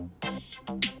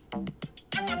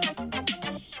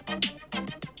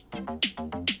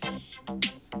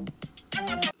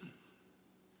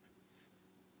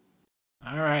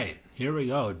Here we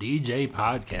go. DJ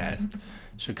Podcast.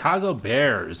 Chicago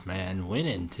Bears, man,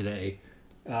 winning today.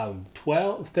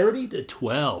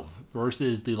 30-12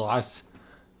 versus the Las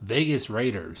Vegas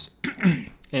Raiders. An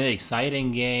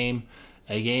exciting game.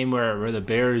 A game where the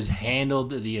Bears handled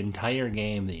the entire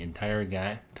game,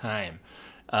 time.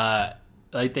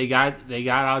 Like they got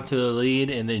out to the lead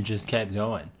and then just kept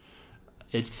going.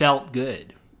 It felt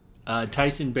good.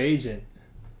 Tyson Bagent,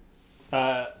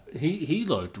 he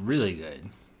looked really good.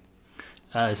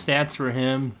 Stats for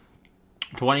him: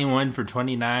 21 for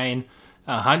 29,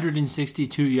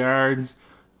 162 yards,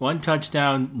 1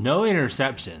 touchdown, no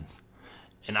interceptions.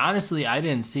 And honestly, I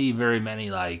didn't see very many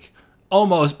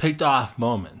almost picked off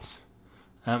moments.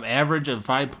 Average of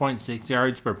 5.6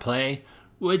 yards per play,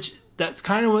 which that's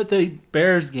kind of what the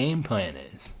Bears' game plan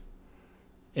is.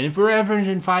 And if we're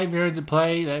averaging 5 yards a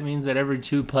play, that means that every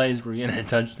 2 plays we're getting a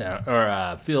touchdown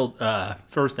or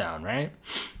first down, right?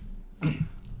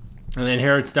 And then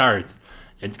here it starts.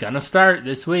 It's gonna start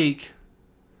this week.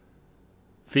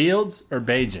 Fields or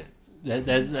Bagent.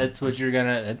 That's what you're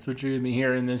gonna be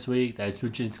hearing this week. That's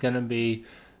what it's gonna be.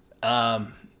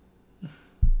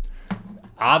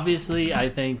 Obviously, I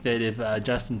think that if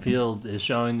Justin Fields is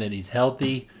showing that he's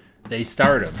healthy, they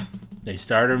start him. They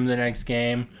start him the next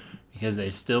game because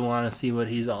they still want to see what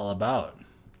he's all about.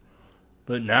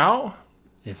 But now,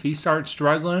 if he starts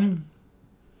struggling,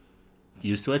 do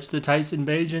you switch to Tyson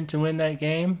Bagent to win that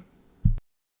game?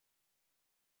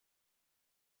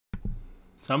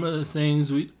 Some of the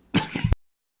things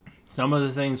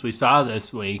we saw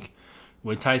this week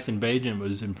with Tyson Bagent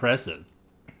was impressive.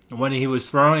 When he was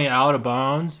throwing it out of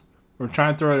bounds or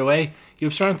trying to throw it away, he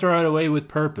was trying to throw it away with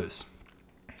purpose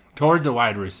towards a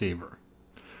wide receiver.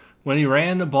 When he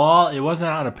ran the ball, it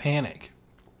wasn't out of panic.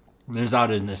 It was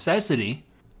out of necessity,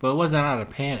 but it wasn't out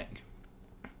of panic.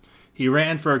 He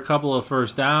ran for a couple of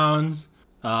first downs.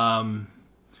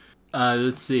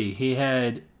 Let's see. He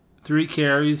had 3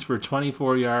 carries for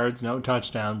 24 yards, no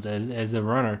touchdowns as a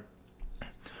runner.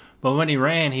 But when he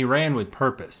ran with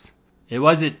purpose. It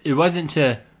wasn't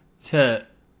to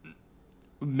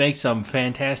make some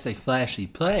fantastic flashy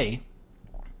play.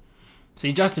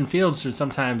 See, Justin Fields should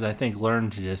sometimes, I think,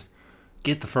 learn to just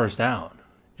get the first down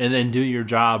and then do your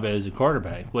job as a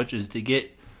quarterback, which is to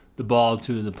get the ball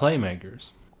to the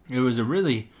playmakers. It was a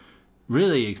really,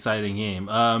 really exciting game.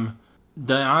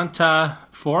 Deonta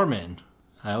Foreman,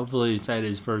 I hopefully said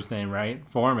his first name right,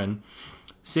 Foreman,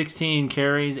 16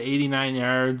 carries, 89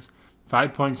 yards,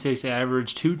 5.6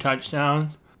 average, 2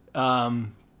 touchdowns.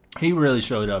 He really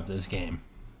showed up this game.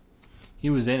 He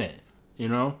was in it, you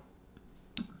know?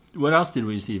 What else did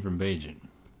we see from Bagent?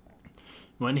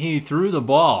 When he threw the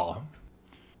ball,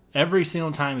 every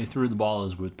single time he threw the ball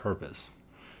was with purpose.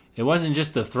 It wasn't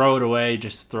just to throw it away,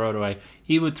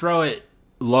 He would throw it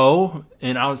low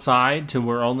and outside to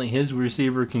where only his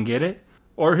receiver can get it,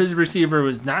 or his receiver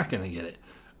was not going to get it,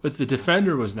 but the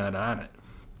defender was not on it.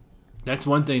 That's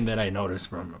one thing that I noticed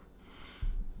from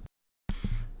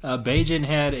him. Bagent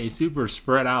had a super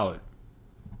spread out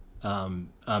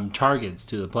targets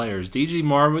to the players. DJ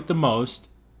Moore with the most,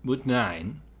 with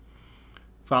 9.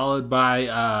 Followed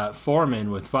by Foreman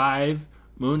with 5.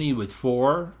 Mooney with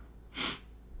 4.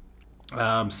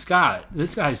 Scott.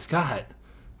 This guy Scott.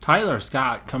 Tyler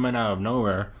Scott coming out of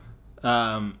nowhere.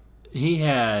 He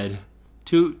had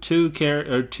two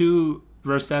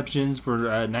receptions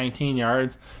for 19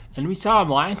 yards. And we saw him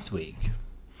last week.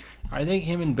 I think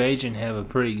him and Bagent have a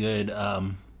pretty good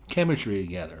chemistry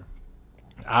together.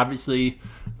 Obviously,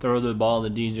 throw the ball to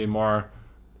DJ Moore.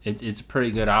 It's a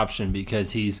pretty good option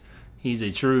because he's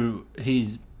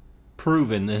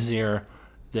proven this year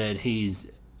that he's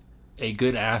a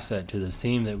good asset to this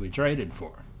team that we traded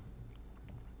for.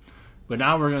 But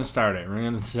now we're going to start it. We're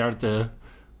going to start the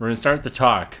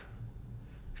talk.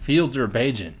 Fields or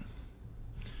Bagent?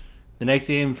 The next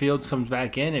game Fields comes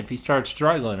back in, if he starts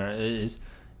struggling, is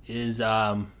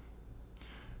Matt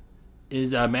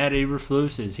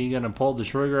Eberflus, is he going to pull the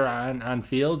trigger on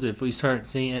Fields if we start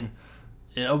seeing,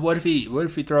 what if he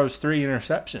throws 3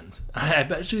 interceptions? I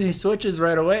bet you he switches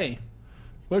right away.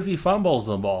 What if he fumbles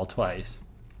the ball twice?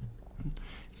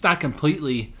 It's not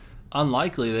completely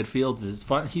unlikely that Fields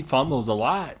he fumbles a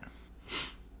lot.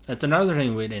 That's another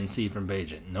thing we didn't see from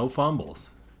Bagent. No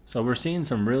fumbles. So we're seeing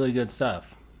some really good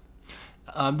stuff.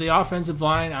 The offensive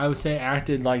line, I would say,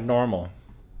 acted like normal.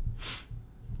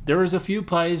 There was a few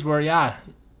plays where, you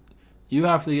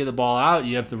have to get the ball out,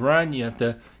 you have to run, you have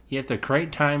to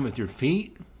create time with your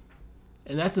feet.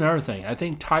 And that's another thing. I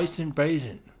think Tyson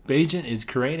Bagent is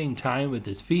creating time with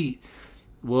his feet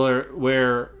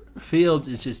where Fields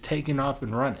is just taking off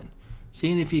and running.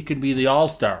 Seeing if he could be the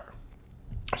all-star.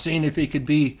 Seeing if he could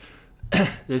be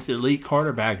this elite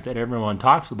quarterback that everyone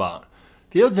talks about.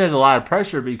 Fields has a lot of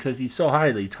pressure because he's so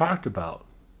highly talked about.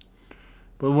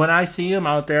 But when I see him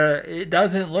out there, it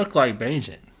doesn't look like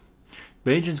Bagent.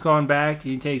 Bagent's going back.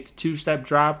 He takes a 2-step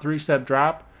drop, 3-step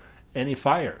drop, and he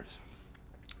fires.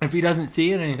 If he doesn't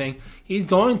see anything, he's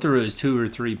going through his 2 or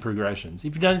 3 progressions.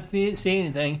 If he doesn't see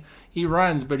anything, he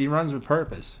runs, but he runs with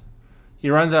purpose. He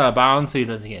runs out of bounds so he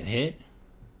doesn't get hit.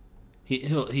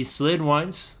 He slid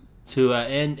once to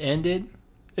end it.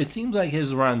 It seems like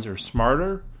his runs are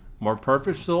smarter, more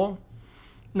purposeful,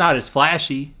 not as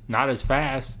flashy, not as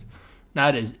fast,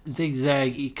 not as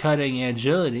zigzag cutting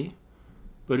agility,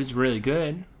 but it's really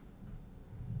good.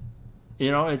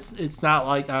 You know, it's not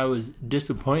like I was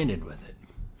disappointed with it.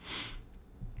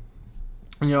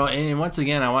 You know, and once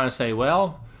again, I want to say,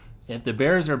 well, if the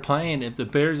Bears are playing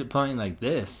like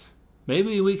this,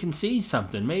 maybe we can see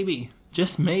something. Maybe,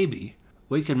 just maybe,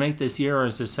 we could make this year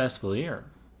a successful year.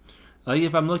 Like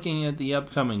if I'm looking at the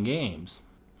upcoming games,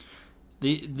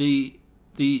 the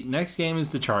next game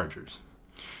is the Chargers.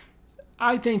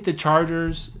 I think the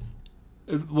Chargers,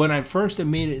 when I first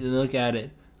immediately look at it,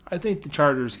 I think the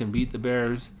Chargers can beat the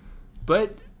Bears.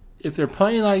 But if they're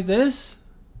playing like this,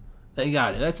 they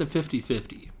got it. That's a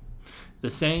 50-50. The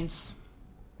Saints,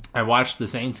 I watched the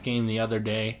Saints game the other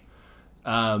day.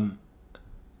 I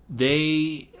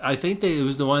think it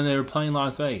was the one they were playing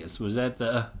Las Vegas. Was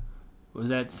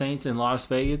that Saints in Las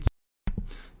Vegas?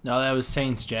 No, that was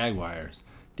Saints Jaguars.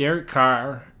 Derek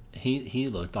Carr, he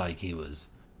looked like he was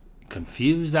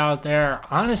confused out there.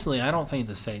 Honestly, I don't think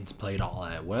the Saints played all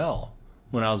that well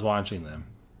when I was watching them.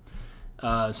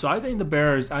 So I think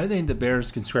the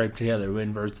Bears can scrape together a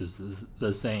win versus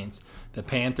the Saints. The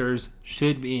Panthers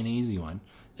should be an easy one.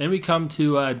 Then we come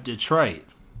to Detroit.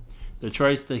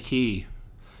 Detroit's the key.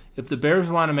 If the Bears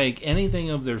want to make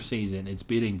anything of their season, it's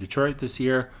beating Detroit this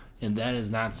year, and that is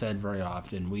not said very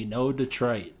often. We know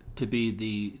Detroit to be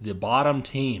the bottom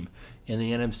team in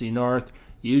the NFC North.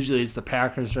 Usually it's the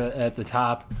Packers at the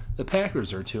top. The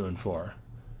Packers are 2-4,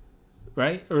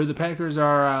 right? Or the Packers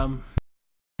are,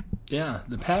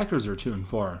 the Packers are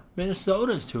 2-4.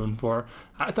 Minnesota's 2-4.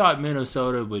 I thought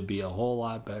Minnesota would be a whole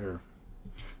lot better.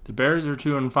 The Bears are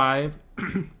 2-5.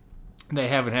 They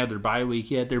haven't had their bye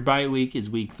week yet. Their bye week is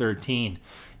week 13.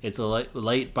 It's a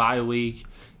late bye week.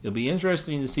 It'll be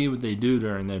interesting to see what they do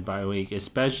during that bye week,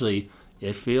 especially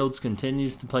if Fields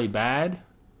continues to play bad.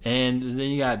 And then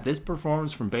you got this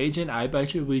performance from Bagent. I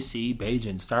bet you we see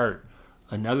Bagent start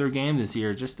another game this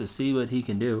year just to see what he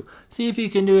can do. See if he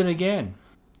can do it again.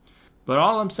 But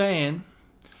all I'm saying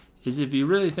is if you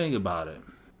really think about it,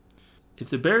 if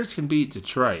the Bears can beat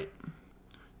Detroit,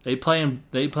 they play him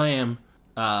the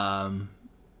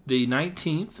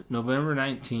 19th, November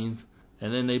 19th,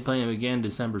 and then they play him again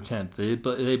December 10th.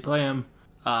 They play him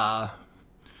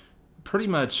pretty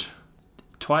much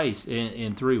twice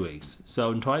in 3 weeks.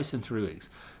 So twice in 3 weeks.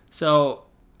 So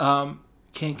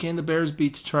can the Bears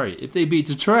beat Detroit? If they beat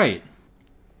Detroit,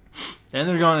 then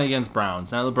they're going against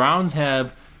Browns. Now the Browns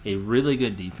have a really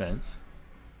good defense,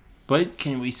 but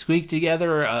can we squeak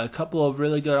together a couple of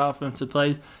really good offensive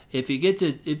plays? If you get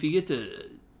to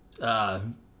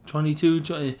 22,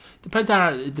 20, it depends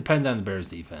on the Bears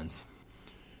defense.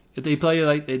 If they play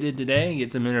like they did today and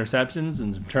get some interceptions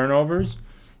and some turnovers,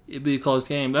 it'd be a close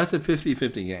game. That's a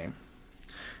 50-50 game.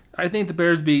 I think the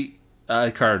Bears beat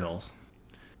Cardinals.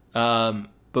 But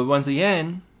once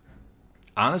again,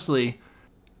 honestly,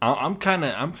 I'm kind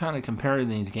of comparing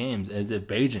these games as if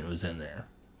Bagent was in there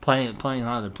playing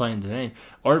how they're playing today,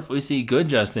 or if we see good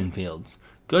Justin Fields.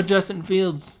 Good Justin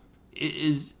Fields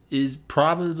is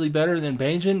probably better than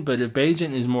Bagent, but if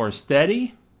Bagent is more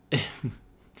steady,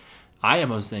 I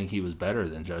almost think he was better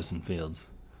than Justin Fields,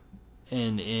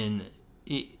 and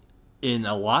in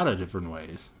a lot of different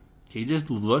ways. He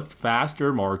just looked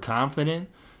faster, more confident.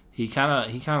 He kind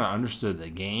of understood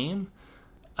the game.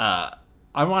 I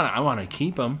want to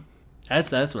keep him.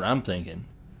 That's what I'm thinking.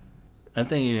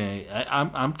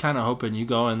 I'm kind of hoping you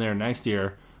go in there next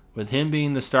year with him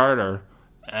being the starter,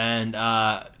 and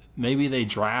maybe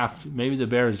the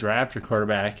Bears draft a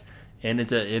quarterback, and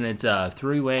it's a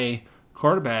 3-way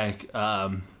quarterback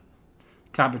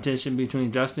competition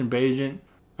between Justin Fields,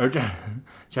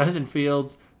 Tyson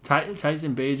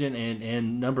Bagent,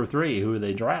 and number 3, who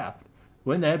they draft.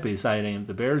 Wouldn't that be exciting if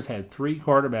the Bears had 3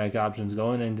 quarterback options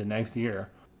going into next year?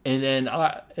 And then,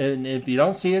 and if you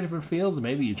don't see it for Fields,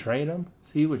 maybe you trade him,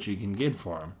 see what you can get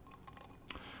for him.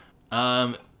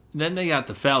 Then they got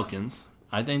the Falcons.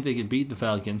 I think they could beat the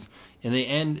Falcons, and they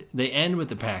end with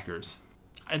the Packers.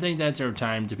 I think that's their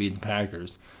time to beat the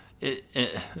Packers.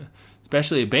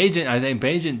 Especially Bagent. I think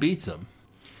Bagent beats them.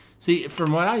 See,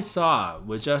 from what I saw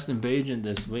with Justin Bagent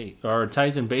this week, or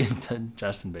Tyson Bagent,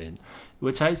 Justin Bagent,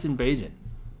 with Tyson Bagent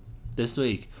this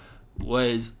week,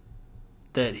 was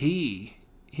that he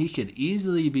could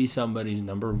easily be somebody's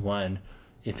number one.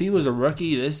 If he was a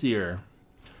rookie this year,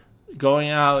 going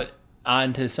out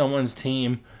onto someone's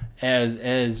team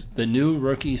as the new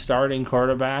rookie starting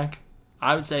quarterback,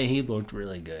 I would say he looked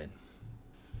really good.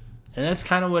 And that's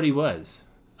kind of what he was.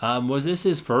 Was this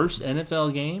his first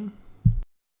NFL game?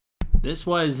 This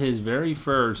was his very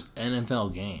first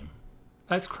NFL game.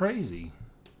 That's crazy.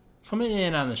 Coming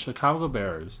in on the Chicago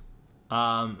Bears.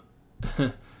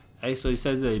 Actually, he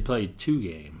says that he played 2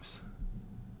 games.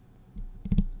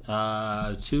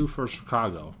 2 for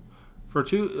Chicago. For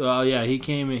 2, he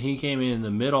came in the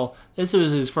middle. This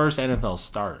was his first NFL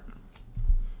start.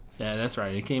 Yeah, that's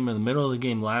right. He came in the middle of the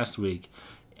game last week,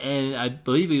 and I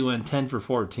believe he went 10 for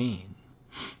 14.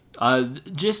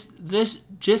 Just this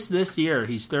year,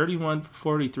 he's 31 for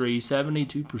 43,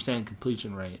 72%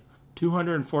 completion rate,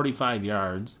 245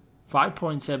 yards,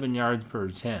 5.7 yards per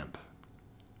attempt,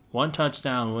 1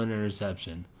 touchdown, 1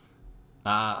 interception,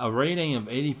 a rating of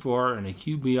 84, and a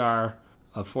QBR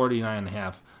of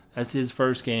 49.5. That's his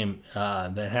first game.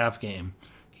 That half game,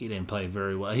 he didn't play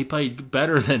very well. He played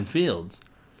better than Fields.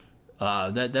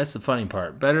 That's the funny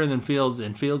part. Better than Fields,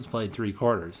 and Fields played 3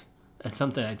 quarters. That's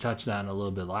something I touched on a little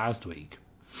bit last week.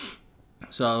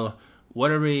 So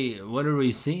what are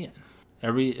we seeing?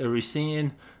 Are we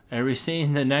seeing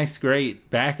the next great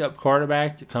backup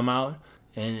quarterback to come out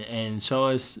and show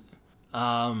us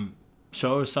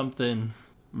something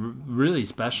really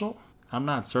special? I'm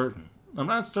not certain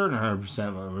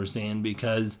 100% what we're seeing,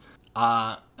 because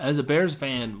as a Bears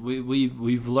fan,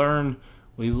 we've learned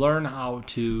how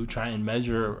to try and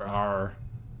measure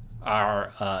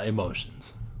our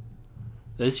emotions.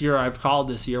 This year, I've called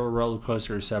this year a roller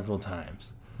coaster several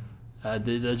times.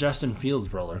 The Justin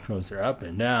Fields roller coaster, up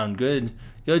and down, good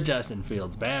Justin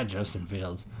Fields, bad Justin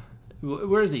Fields.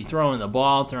 Where is he throwing the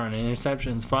ball, throwing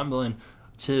interceptions, fumbling,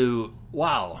 to,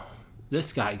 wow,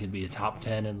 this guy could be a top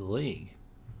 10 in the league.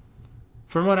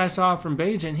 From what I saw from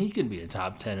Bagent, he could be a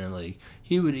top 10 in the league.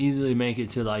 He would easily make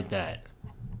it to like that.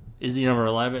 Is he number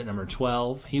 11, number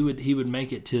 12? He would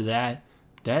make it to that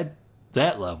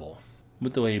level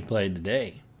with the way he played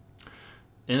today.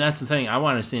 And that's the thing. I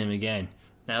want to see him again.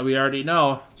 Now, we already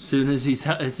know as soon as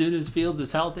Fields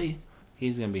is healthy,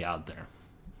 he's going to be out there.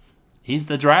 He's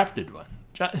the drafted one.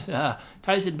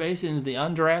 Tyson Bagent is the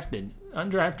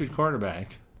undrafted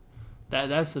quarterback.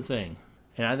 That's the thing.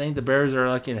 And I think the Bears are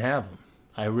lucky to have him.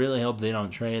 I really hope they don't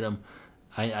trade him.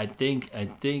 I think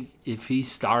if he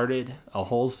started a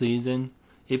whole season,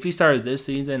 if he started this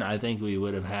season, I think we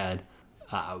would have had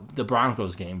the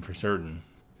Broncos game for certain.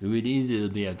 We would easily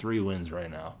be at 3 wins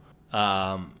right now.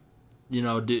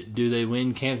 Do they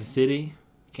win Kansas City?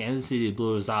 Kansas City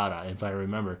blew us out, if I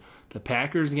remember. The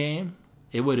Packers game,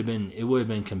 it would have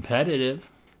been competitive.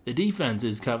 The defense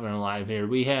is coming alive here.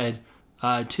 We had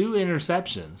 2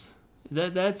 interceptions.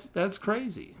 That's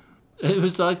crazy. It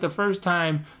was like the first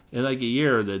time in like a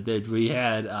year that we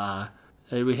had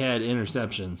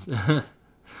interceptions.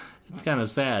 It's kind of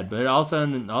sad, but all of a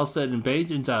sudden,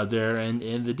 Bagent's out there and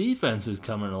the defense is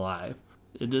coming alive.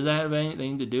 Does that have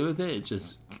anything to do with it?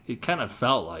 It kind of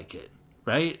felt like it,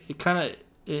 right? It kind of,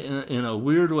 in a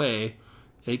weird way,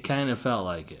 it kind of felt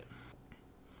like it.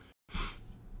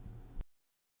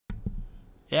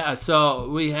 Yeah, so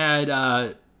we had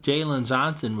Jalen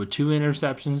Johnson with 2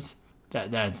 interceptions.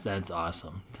 That's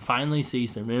awesome. To finally see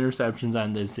some interceptions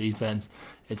on this defense,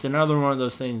 it's another one of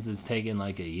those things that's taken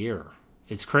like a year.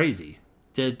 It's crazy.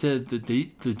 The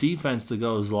defense to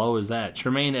go as low as that.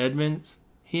 Tremaine Edmonds,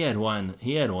 he had one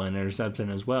interception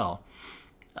as well.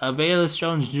 Velus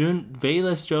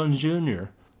Jones Jr.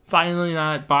 finally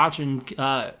not botching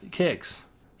kicks.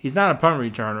 He's not a punt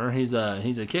returner. He's a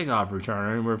kickoff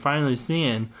returner, and we're finally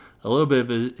seeing a little bit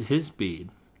of his speed.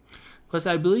 Plus,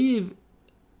 I believe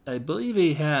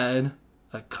he had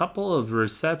a couple of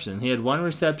receptions. He had 1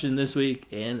 reception this week,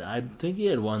 and I think he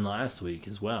had 1 last week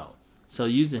as well. So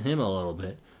using him a little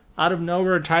bit. Out of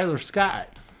nowhere, Tyler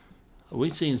Scott.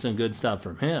 We've seen some good stuff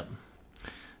from him.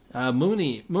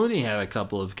 Mooney had a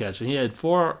couple of catches. He had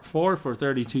 4 for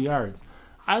 32 yards.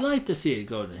 I'd like to see it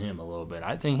go to him a little bit.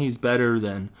 I think he's better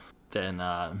than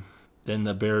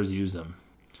the Bears use him.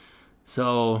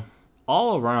 So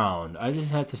all around, I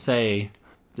just have to say,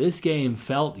 this game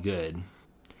felt good.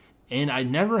 And I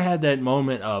never had that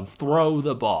moment of throw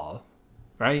the ball,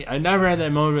 right? I never had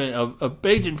that moment of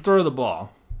Bagent throw the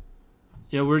ball.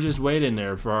 We're just waiting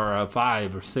there for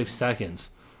 5 or 6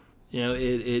 seconds.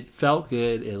 It felt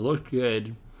good. It looked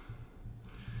good.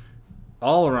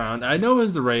 all around. I know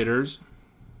it's the Raiders.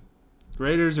 The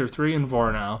Raiders are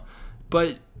 3-4 now,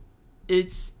 but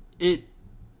it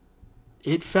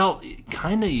felt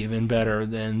kind of even better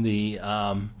than the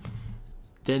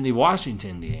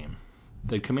Washington game,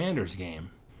 the Commanders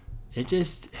game. It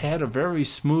just had a very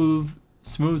smooth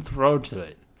throw to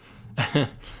it.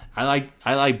 I like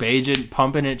Bagent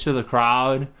pumping it to the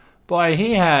crowd. Boy,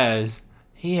 he has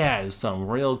some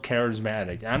real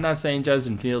charismatic. I'm not saying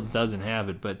Justin Fields doesn't have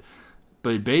it, but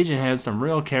Bagent has some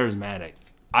real charismatic.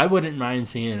 I wouldn't mind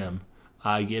seeing him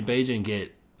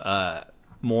get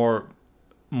more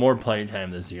play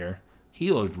time this year.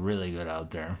 He looked really good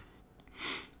out there.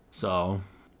 So,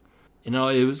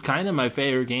 it was kind of my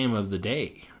favorite game of the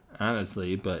day,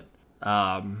 honestly, but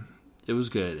it was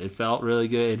good. It felt really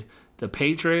good. The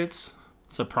Patriots,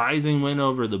 surprising win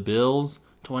over the Bills,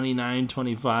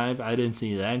 29-25. I didn't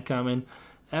see that coming.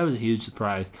 That was a huge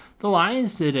surprise. The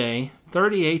Lions today,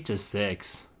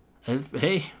 38-6.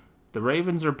 Hey, the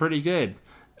Ravens are pretty good.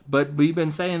 But we've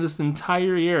been saying this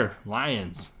entire year,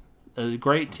 Lions, a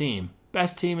great team.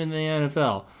 Best team in the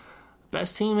NFL.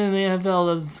 Best team in the NFL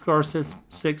doesn't score 6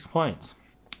 points.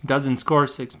 Doesn't score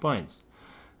 6 points.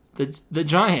 The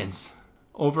Giants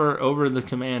over the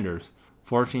Commanders,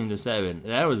 14-7.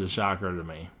 That was a shocker to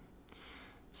me.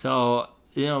 So,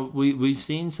 we've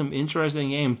seen some interesting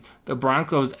games. The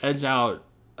Broncos edge out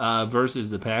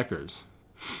versus the Packers.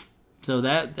 So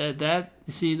that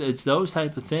see, it's those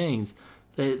type of things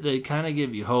that kind of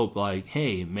give you hope. Like,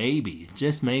 hey, maybe,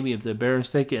 just maybe, if the Bears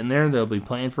stick it in there, they'll be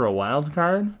playing for a wild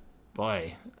card.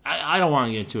 Boy, I don't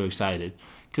want to get too excited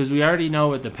because we already know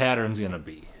what the pattern's going to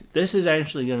be. This is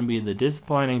actually going to be the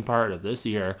disappointing part of this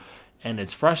year, and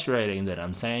it's frustrating that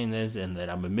I'm saying this and that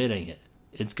I'm admitting it.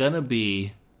 It's going to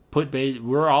be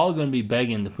we're all going to be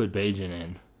begging to put Bagent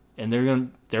in, and they're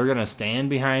going to stand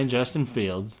behind Justin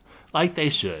Fields like they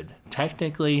should.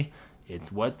 Technically,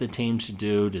 it's what the team should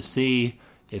do to see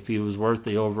if he was worth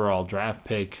the overall draft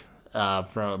pick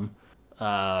from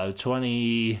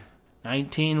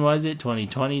 2019, was it?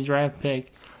 2020 draft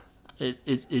pick.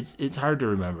 It's hard to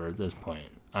remember at this point,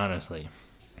 honestly.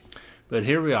 But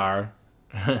here we are,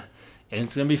 and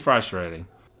it's going to be frustrating.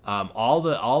 All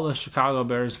the Chicago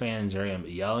Bears fans are going to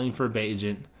be yelling for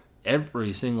Bagent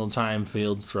every single time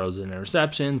Fields throws an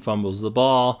interception, fumbles the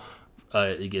ball,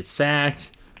 he gets sacked,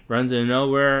 runs into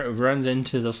nowhere, runs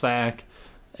into the sack,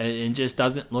 and it just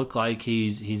doesn't look like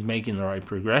he's making the right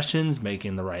progressions,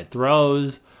 making the right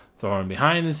throws, throwing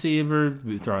behind the receiver,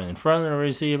 throwing in front of the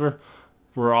receiver.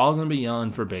 We're all going to be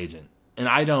yelling for Bagent, and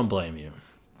I don't blame you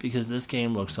because this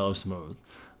game looks so smooth.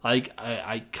 Like,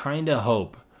 I kind of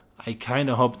hope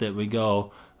that we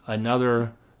go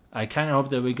another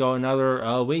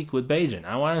week with Bagent.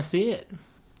 I want to see it.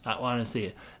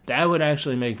 That would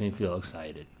actually make me feel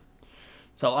excited.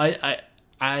 So I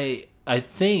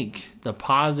think the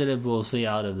positive we'll see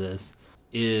out of this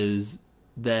is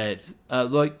that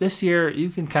like this year, you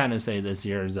can kind of say this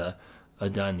year is a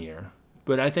done year.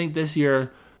 But I think this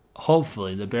year,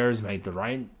 hopefully, the Bears make the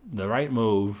right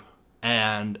move,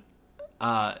 and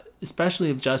especially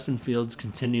if Justin Fields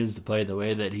continues to play the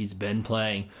way that he's been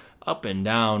playing, up and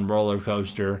down roller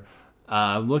coaster,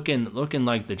 looking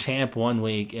like the champ one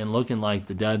week and looking like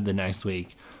the dud the next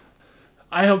week.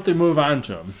 I hope to move on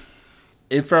to him.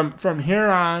 If from here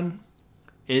on,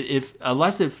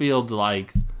 unless it Fields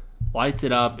like lights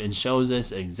it up and shows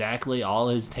us exactly all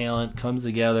his talent comes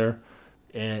together,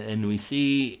 and we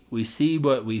see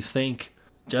what we think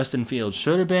Justin Fields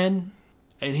should have been,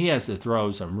 and he has to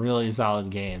throw some really solid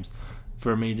games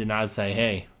for me to not say,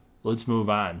 hey, let's move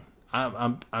on.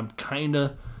 I'm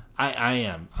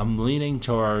leaning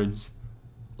towards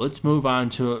let's move on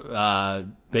to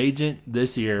Bagent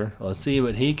this year. Let's see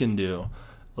what he can do.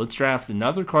 Let's draft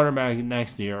another quarterback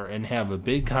next year and have a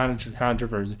big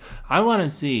controversy. I want to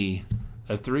see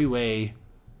a three-way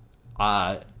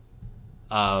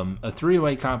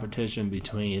competition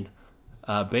between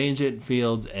Bagent,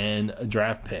 Fields, and a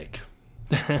draft pick.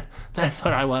 That's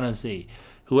what I want to see.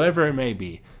 Whoever it may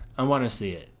be, I want to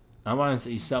see it. I want to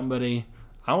see somebody.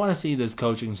 I want to see this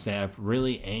coaching staff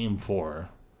really aim for.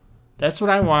 That's what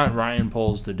I want Ryan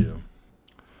Poles to do.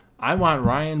 I want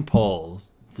Ryan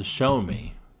Poles to show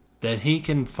me that he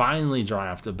can finally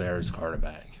draft a Bears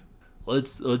quarterback.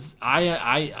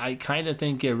 I kind of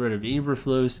think get rid of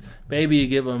Eberflus. Maybe you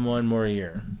give him one more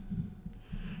year.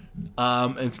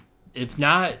 If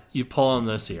not, you pull him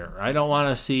this year. I don't want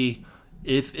to see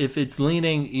if it's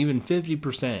leaning even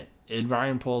 50% in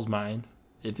Ryan Poles' mind.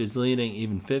 If it's leaning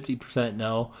even 50%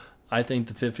 no, I think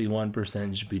the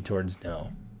 51% should be towards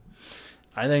no.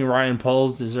 I think Ryan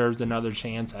Poles deserves another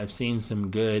chance. I've seen some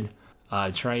good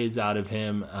trades out of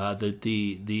him.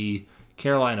 The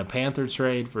Carolina Panther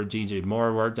trade for DJ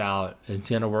Moore worked out. It's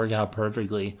going to work out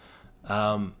perfectly.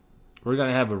 We're going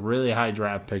to have a really high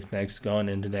draft pick going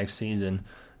into next season.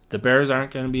 The Bears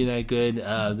aren't going to be that good.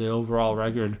 The overall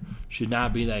record should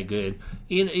not be that good.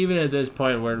 Even at this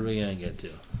point, where are we going to get to?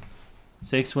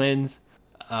 6 wins.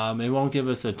 It won't give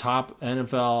us a top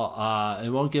NFL. It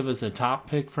won't give us a top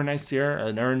pick for next year,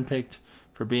 an earned pick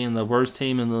for being the worst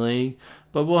team in the league.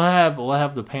 But we'll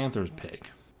have the Panthers pick.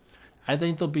 I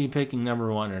think they'll be picking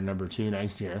number 1 or number 2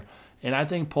 next year, and I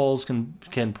think Poles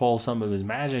can pull some of his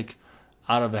magic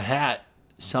out of a hat.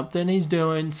 Something he's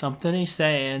doing, something he's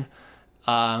saying,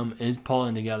 is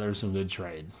pulling together some good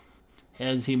trades.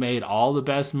 Has he made all the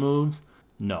best moves?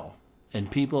 No,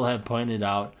 and people have pointed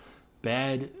out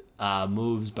bad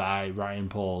moves by Ryan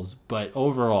Poles, but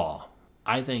overall,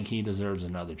 I think he deserves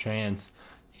another chance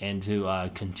and to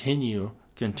continue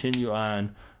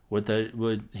on with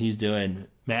what he's doing.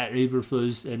 Matt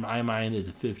Eberflus, in my mind, is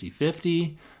a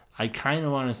 50-50. I kind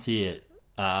of want to see it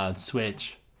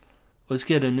switch. Let's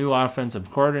get a new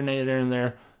offensive coordinator in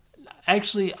there.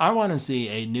 Actually, I want to see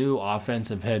a new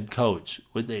offensive head coach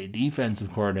with a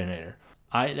defensive coordinator.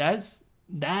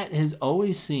 That has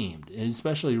always seemed,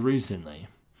 especially recently.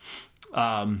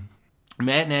 Matt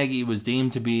Nagy was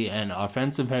deemed to be an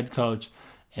offensive head coach,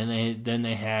 and then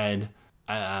they had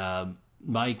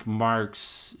Mike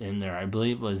Marks in there, I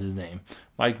believe was his name.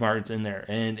 Mike Marks in there,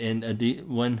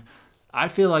 when I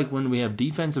feel like when we have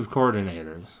defensive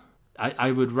coordinators,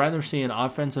 I would rather see an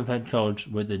offensive head coach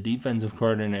with a defensive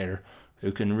coordinator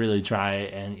who can really try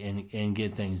and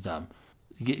get things done.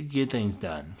 Get things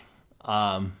done.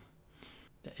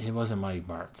 It wasn't Mike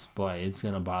Martz. Boy, it's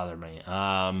gonna bother me.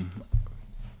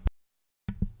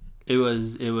 It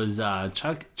was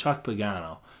Chuck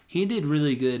Pagano. He did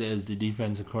really good as the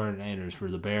defensive coordinators for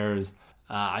the Bears.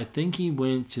 I think he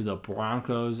went to the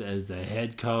Broncos as the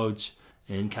head coach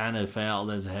and kind of failed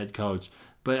as a head coach.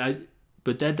 But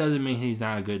that doesn't mean he's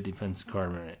not a good defensive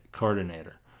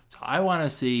coordinator. So I want to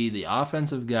see the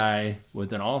offensive guy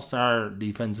with an all-star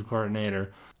defensive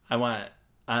coordinator. I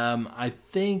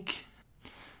think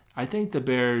the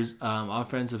Bears'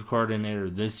 offensive coordinator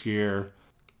this year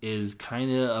is kind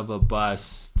of a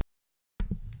bust.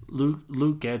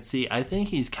 Luke Getsy, I think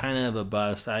he's kind of a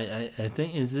bust. I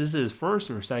think, is this his first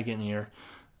or second year?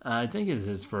 I think it's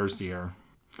his first year.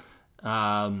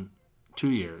 2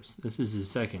 years. This is his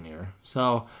second year.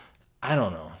 So, I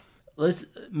don't know.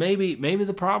 Maybe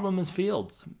the problem is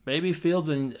Fields. Maybe Fields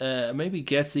and maybe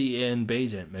Getsy and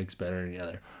Bagent mix better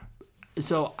together.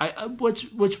 So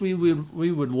which we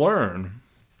would learn.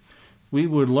 We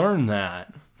would learn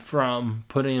that from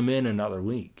putting him in another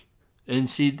week. And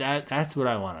see, that's what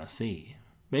I want to see.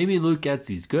 Maybe Luke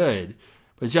Getsy's good,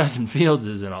 but Justin Fields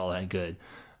isn't all that good.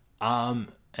 And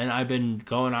I've been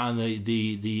going on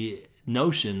the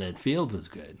notion that Fields is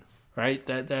good, right?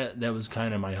 That was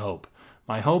kind of my hope.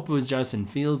 My hope was Justin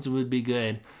Fields would be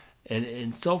good,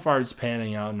 and so far it's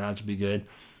panning out not to be good.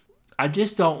 I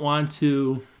just don't want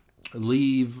to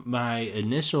leave my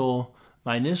initial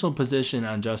position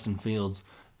on Justin Fields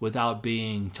without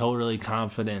being totally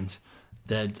confident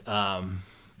that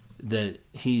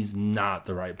he's not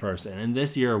the right person. And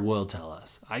this year will tell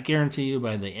us. I guarantee you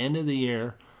by the end of the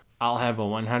year, I'll have a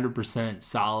 100%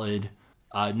 solid,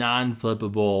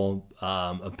 non-flippable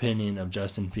opinion of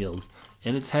Justin Fields.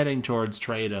 And it's heading towards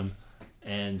trade him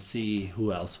and see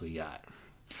who else we got.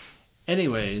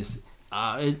 Anyways,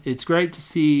 it's great to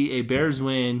see a Bears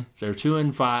win. They're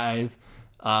 2-5.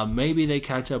 Maybe they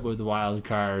catch up with the wild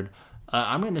card.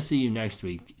 I'm going to see you next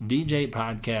week. DJ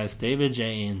Podcast, David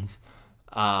Janes,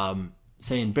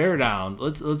 saying bear down.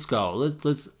 Let's go.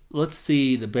 Let's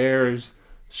see the Bears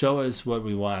show us what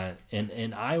we want,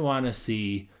 and I want to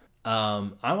see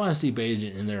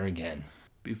Bagent in there again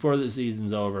before the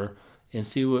season's over and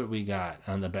see what we got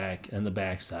on the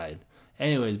backside.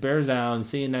 Anyways, bears down.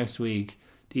 See you next week.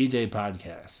 DJ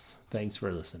Podcast. Thanks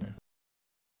for listening.